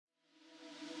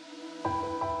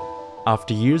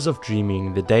After years of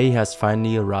dreaming, the day has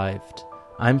finally arrived.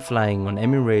 I'm flying on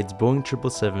Emirates Boeing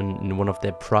 777 in one of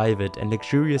their private and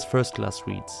luxurious first class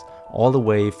suites, all the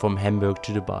way from Hamburg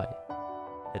to Dubai.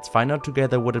 Let's find out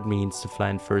together what it means to fly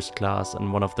in first class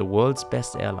on one of the world's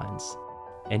best airlines.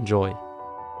 Enjoy!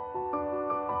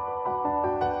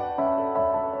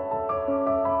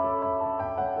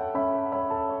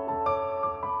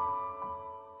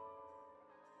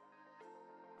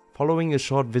 Following a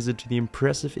short visit to the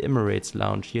impressive Emirates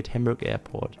lounge here at Hamburg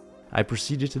Airport, I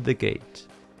proceeded to the gate.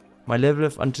 My level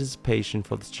of anticipation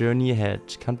for this journey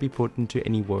ahead can't be put into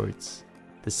any words.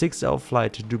 The 6-hour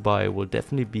flight to Dubai will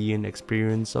definitely be an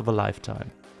experience of a lifetime.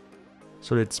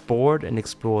 So let's board and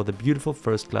explore the beautiful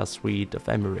first class suite of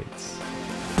Emirates.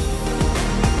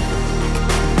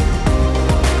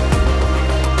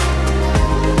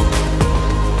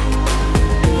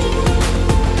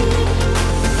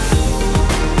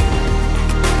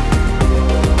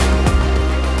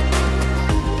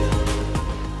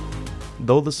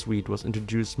 Though the suite was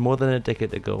introduced more than a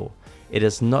decade ago, it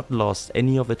has not lost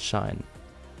any of its shine.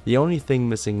 The only thing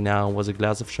missing now was a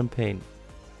glass of champagne.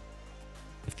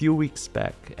 A few weeks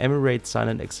back, Emirates signed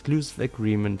an exclusive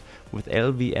agreement with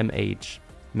LVMH,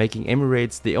 making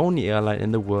Emirates the only airline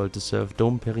in the world to serve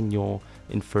Dom Pérignon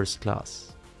in first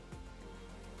class.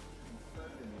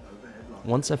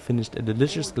 Once I finished a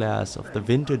delicious glass of the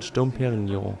vintage Dom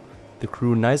Pérignon, the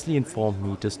crew nicely informed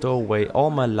me to stow away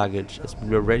all my luggage as we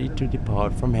were ready to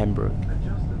depart from Hamburg.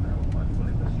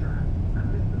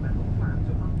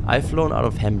 I've flown out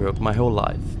of Hamburg my whole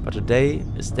life, but today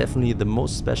is definitely the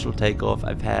most special takeoff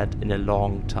I've had in a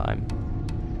long time.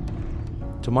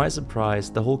 To my surprise,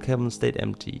 the whole cabin stayed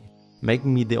empty,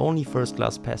 making me the only first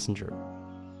class passenger.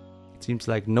 It seems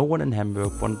like no one in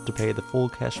Hamburg wanted to pay the full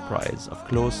cash price of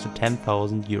close to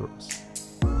 10,000 euros.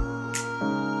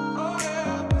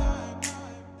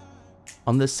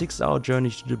 On the 6-hour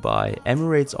journey to Dubai,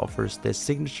 Emirates offers their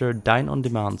signature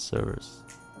dine-on-demand service.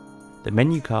 The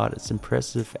menu card is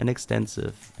impressive and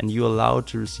extensive, and you're allowed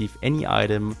to receive any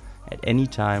item at any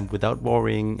time without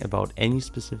worrying about any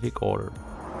specific order.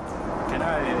 Can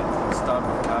I start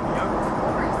with caviar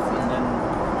and then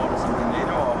order something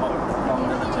later, or how long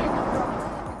will it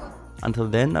take? Until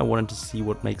then, I wanted to see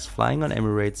what makes flying on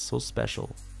Emirates so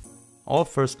special. All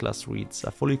first class suites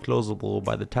are fully closable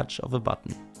by the touch of a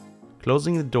button.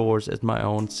 Closing the doors at my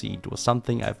own seat was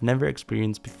something I've never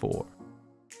experienced before.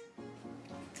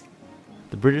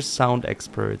 The British sound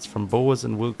experts from Bose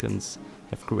and Wilkins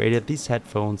have created these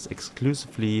headphones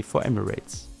exclusively for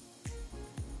Emirates.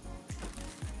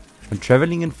 When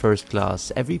traveling in first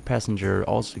class, every passenger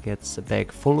also gets a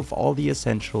bag full of all the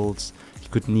essentials you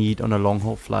could need on a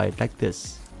long-haul flight like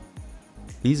this.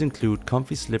 These include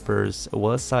comfy slippers, a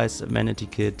well-sized amenity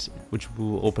kit, which we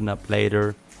will open up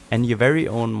later, and your very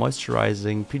own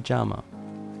moisturizing pyjama.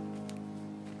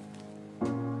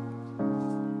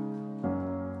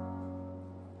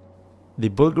 The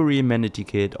Bulgari amenity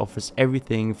kit offers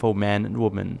everything for man and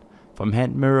woman, from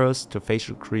hand mirrors to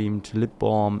facial cream to lip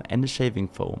balm and a shaving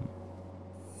foam.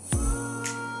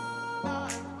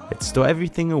 Let's store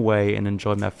everything away and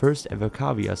enjoy my first ever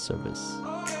caviar service.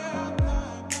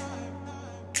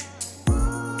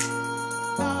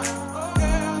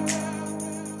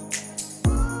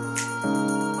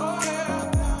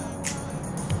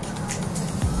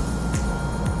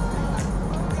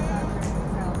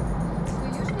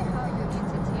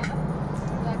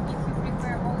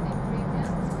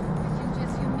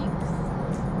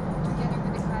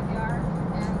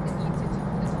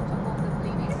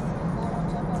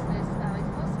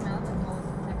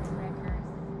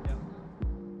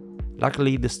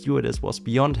 Luckily, the stewardess was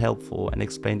beyond helpful and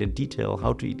explained in detail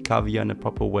how to eat caviar in a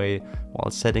proper way while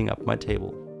setting up my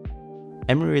table.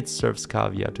 Emirates serves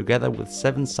caviar together with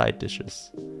 7 side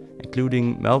dishes,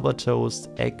 including Melba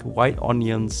toast, egg, white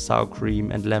onions, sour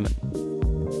cream and lemon.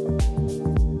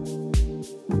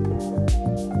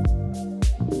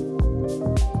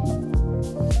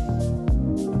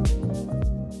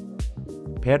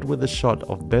 Paired with a shot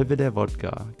of Belvedere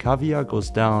vodka, caviar goes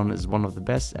down as one of the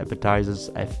best appetizers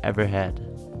I've ever had.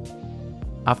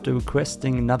 After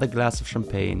requesting another glass of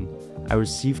champagne, I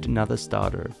received another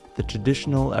starter, the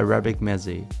traditional Arabic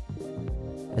meze.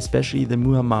 Especially the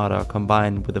muhammada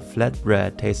combined with the flat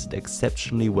bread tasted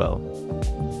exceptionally well.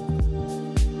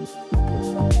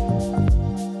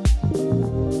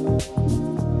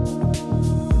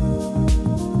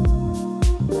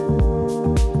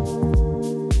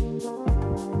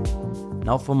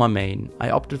 Now for my main,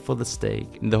 I opted for the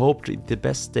steak in the hope to eat the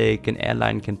best steak an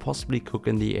airline can possibly cook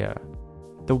in the air.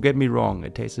 Don't get me wrong,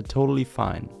 it tasted totally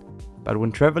fine. But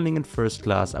when traveling in first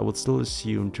class, I would still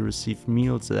assume to receive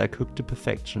meals that are cooked to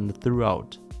perfection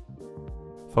throughout.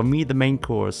 For me, the main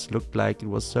course looked like it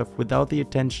was served without the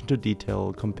attention to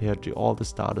detail compared to all the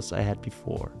starters I had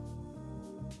before.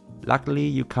 Luckily,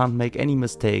 you can't make any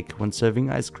mistake when serving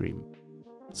ice cream.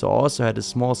 So I also had a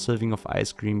small serving of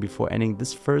ice cream before ending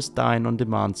this first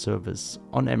dine-on-demand service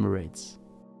on Emirates.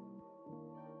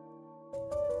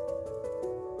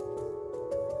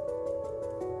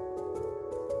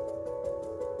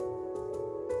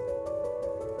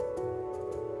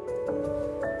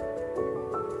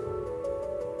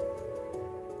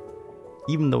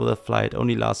 Even though the flight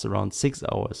only lasts around 6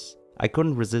 hours, I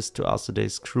couldn't resist to ask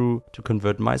today's crew to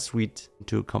convert my suite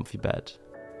into a comfy bed.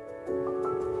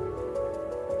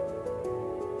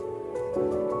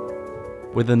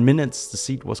 Within minutes, the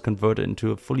seat was converted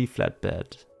into a fully flat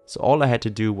bed, so all I had to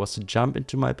do was to jump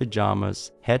into my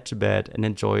pajamas, head to bed and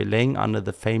enjoy laying under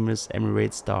the famous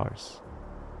Emirates stars.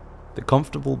 The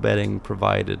comfortable bedding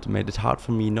provided made it hard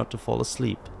for me not to fall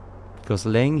asleep, because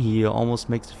laying here almost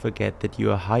makes you forget that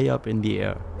you are high up in the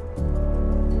air.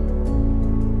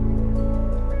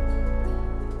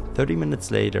 30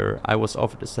 minutes later, I was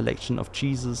offered a selection of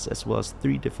cheeses as well as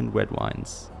 3 different red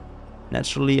wines.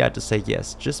 Naturally, I had to say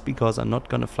yes, just because I'm not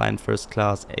gonna fly in first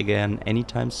class again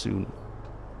anytime soon.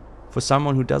 For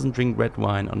someone who doesn't drink red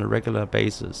wine on a regular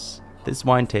basis, this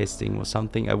wine tasting was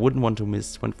something I wouldn't want to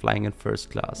miss when flying in first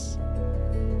class.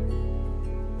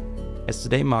 As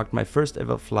today marked my first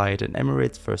ever flight in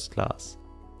Emirates First Class,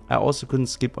 I also couldn't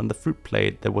skip on the fruit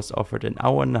plate that was offered an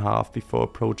hour and a half before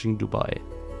approaching Dubai.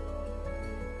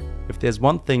 If there's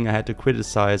one thing I had to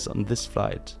criticize on this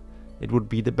flight, it would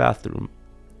be the bathroom.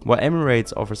 While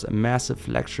Emirates offers a massive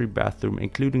luxury bathroom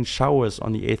including showers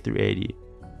on the A380,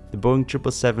 the Boeing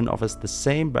 777 offers the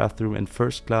same bathroom in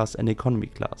first class and economy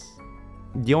class.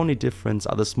 The only difference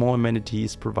are the small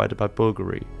amenities provided by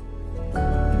Bulgari.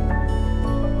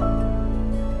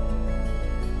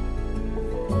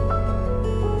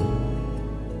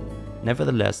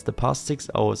 Nevertheless, the past 6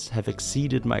 hours have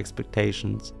exceeded my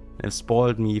expectations and have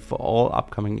spoiled me for all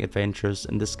upcoming adventures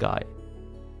in the sky.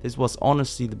 This was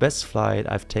honestly the best flight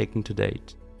I've taken to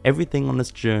date. Everything on this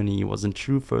journey was in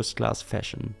true first class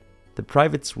fashion. The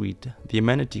private suite, the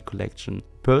amenity collection,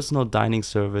 personal dining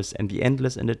service and the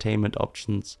endless entertainment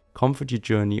options comfort your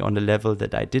journey on a level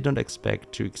that I did not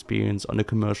expect to experience on a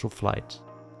commercial flight.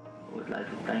 I would like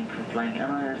to thank you for flying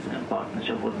Emirates in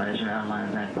partnership with Malaysian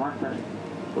Airlines and Qantas.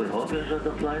 We hope you enjoyed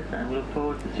the flight and we look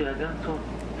forward to see you again soon.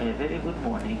 A very good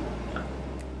morning.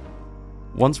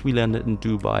 Once we landed in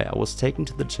Dubai, I was taken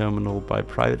to the terminal by a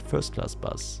private first class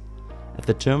bus. At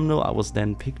the terminal, I was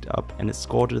then picked up and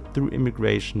escorted through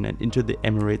immigration and into the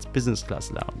Emirates business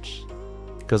class lounge.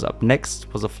 Because up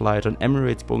next was a flight on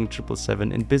Emirates Boeing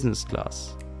 777 in business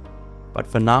class. But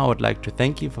for now, I'd like to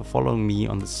thank you for following me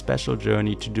on this special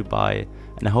journey to Dubai,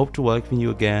 and I hope to welcome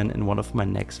you again in one of my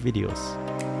next videos.